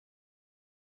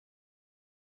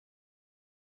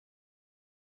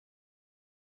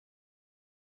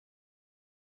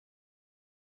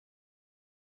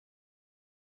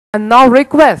And now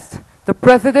request the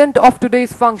President of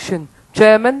today's function,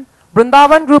 Chairman,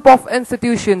 Brindavan Group of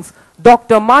Institutions,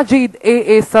 Dr. Majed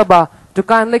A.A. Sabha, to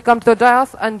kindly come to the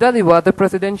dais and deliver the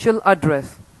presidential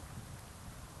address.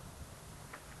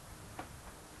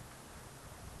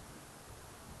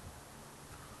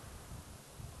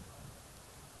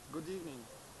 Good evening.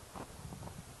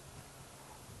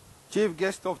 Chief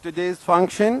guest of today's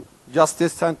function,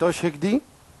 Justice Santosh Hegde,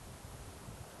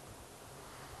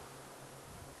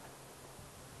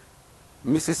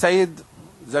 Mrs. Saeed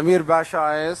Zamir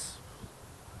Basha IS,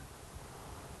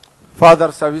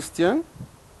 Father Sebastian,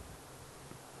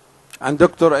 and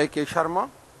Dr. A.K. Sharma,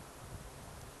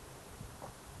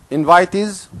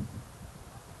 invitees,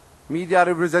 media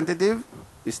representative,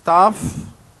 staff,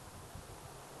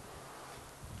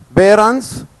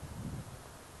 parents,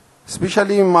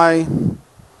 especially my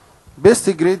best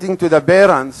greeting to the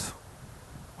parents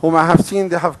whom I have seen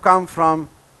they have come from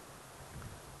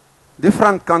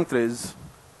different countries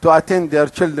to attend their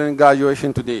children's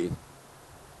graduation today.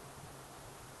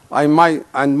 And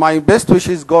my best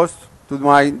wishes goes to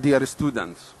my dear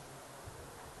students.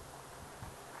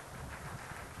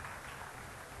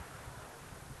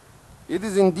 It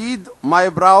is indeed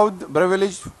my proud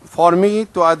privilege for me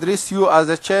to address you as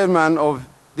the chairman of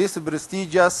this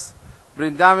prestigious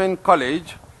Brindavan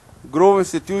College Group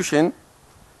institution.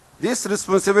 This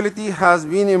responsibility has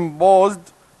been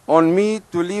imposed on me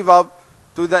to live up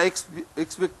to the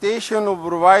expectation of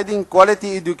providing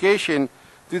quality education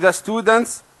to the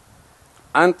students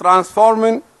and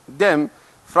transforming them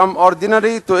from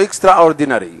ordinary to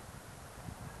extraordinary.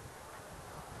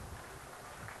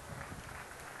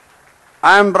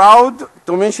 I am proud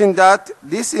to mention that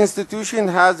this institution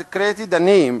has created a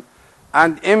name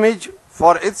and image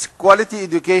for its quality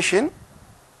education.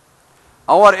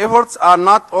 Our efforts are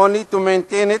not only to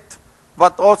maintain it,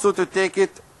 but also to take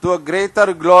it to a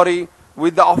greater glory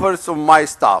with the efforts of my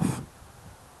staff.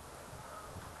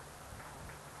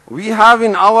 We have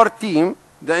in our team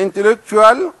the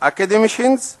intellectual,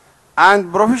 academicians,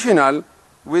 and professionals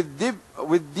with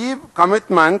deep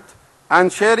commitment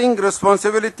and sharing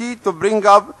responsibility to bring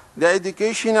up the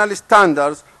educational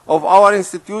standards of our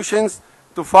institutions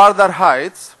to further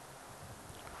heights.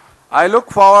 I look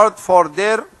forward for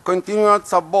their continued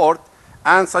support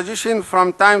and suggestions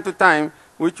from time to time,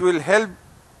 which will help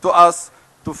to us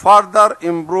to further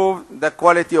improve the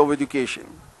quality of education.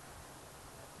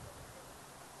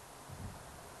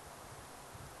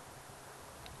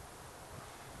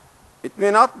 It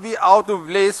may not be out of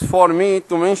place for me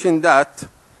to mention that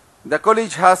the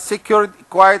college has secured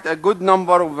quite a good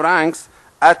number of ranks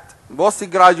at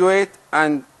postgraduate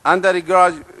and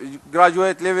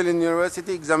undergraduate level in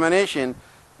university examination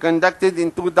conducted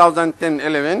in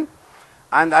 2010-11.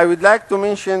 And I would like to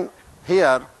mention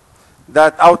here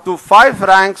that out of 5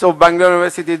 ranks of Bangalore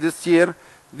University this year,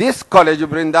 this college of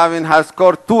Brindavan has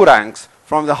scored 2 ranks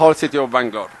from the whole city of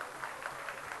Bangalore.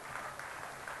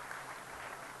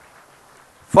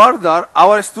 Further,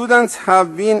 our students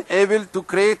have been able to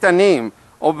create a name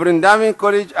of Brindavan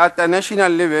College at a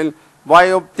national level by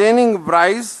obtaining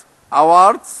prize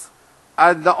awards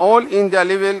at the All India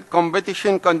level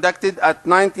competition conducted at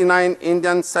 99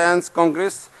 Indian Science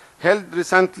Congress held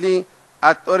recently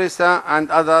at Orissa and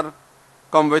other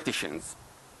competitions.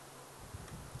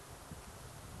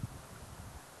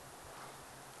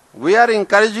 We are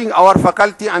encouraging our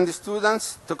faculty and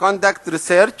students to conduct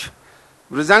research.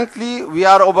 Presently, we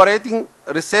are operating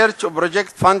research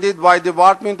project funded by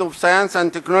Department of Science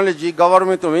and Technology,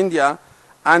 Government of India,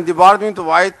 and Department of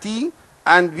IT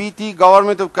and BT,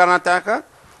 Government of Karnataka,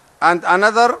 and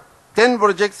another 10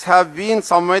 projects have been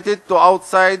submitted to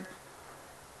outside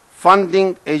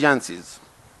funding agencies.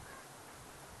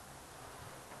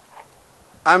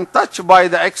 I am touched by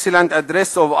the excellent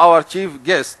address of our chief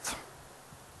guest.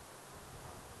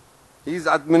 He is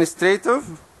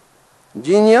administrative,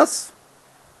 genius.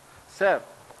 Sir,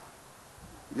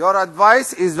 your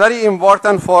advice is very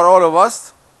important for all of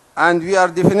us, and we are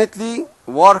definitely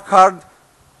work hard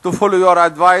to follow your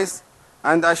advice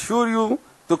and assure you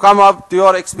to come up to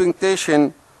your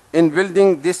expectation in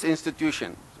building this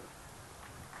institution.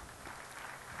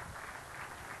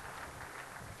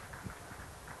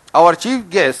 Our chief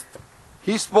guest,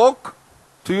 he spoke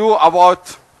to you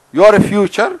about your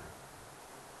future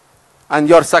and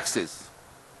your success.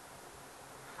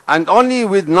 And only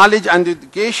with knowledge and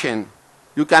education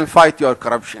you can fight your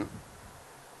corruption.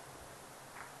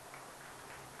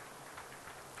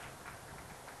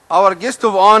 Our guest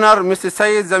of honor, Mr.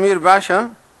 Saeed Zamir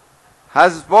Basha,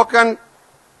 has spoken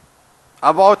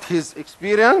about his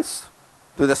experience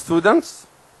to the students,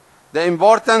 the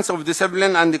importance of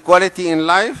discipline and equality in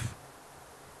life,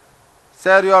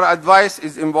 Sir, your advice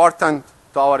is important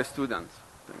to our students.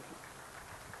 Thank you.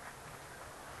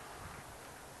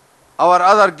 Our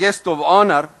other guest of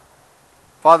honor,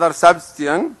 Father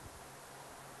Sebastian,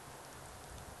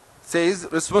 says,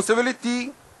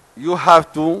 responsibility, you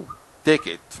have to take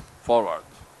it forward.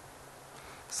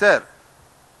 Sir,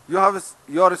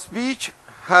 your speech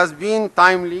has been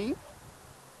timely,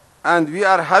 and we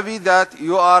are happy that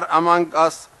you are among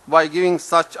us by giving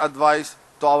such advice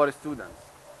to our students.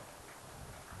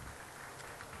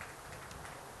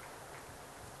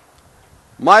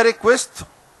 My request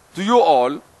to you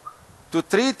all to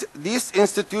treat these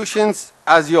institutions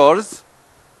as yours,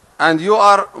 and you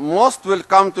are most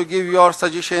welcome to give your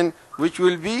suggestion, which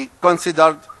will be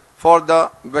considered for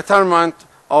the betterment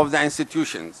of the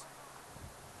institutions.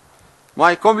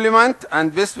 My compliment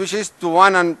and best wishes to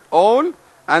one and all,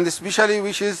 and especially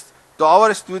wishes to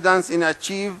our students in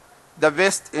achieve the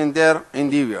best in their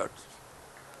endeavors.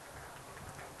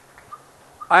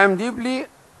 I am deeply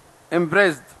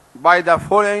impressed by the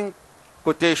following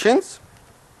quotations.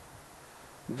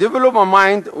 Develop a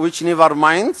mind which never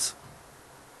minds,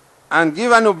 and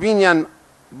give an opinion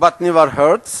but never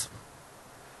hurts.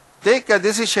 Take a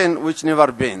decision which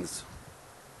never bends,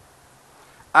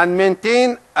 and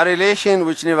maintain a relation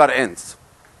which never ends.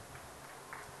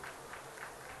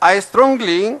 I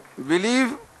strongly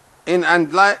believe in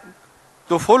and like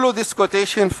to follow this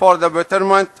quotation for the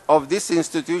betterment of this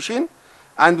institution,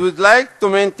 and would like to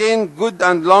maintain good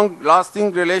and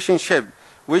long-lasting relationship,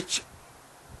 which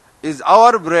is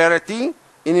our priority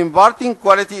in imparting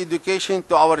quality education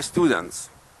to our students.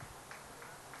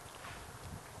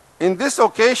 In this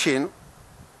occasion,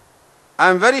 I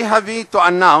am very happy to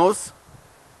announce,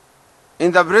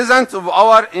 in the presence of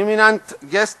our eminent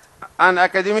guests and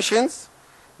academicians,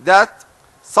 that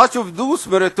such of those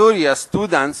meritorious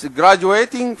students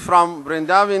graduating from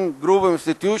Brindavan Group of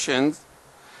institutions,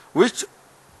 which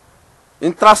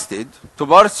entrusted to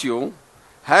pursue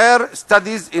higher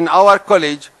studies in our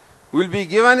college, will be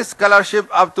given scholarship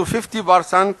up to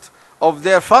 50% of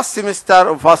their first semester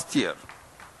of first year.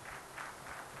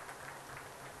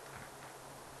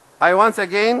 I once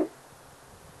again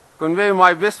convey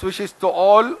my best wishes to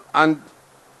all and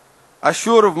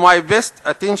assure of my best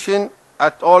attention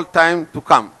at all time to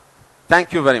come.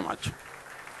 Thank you very much.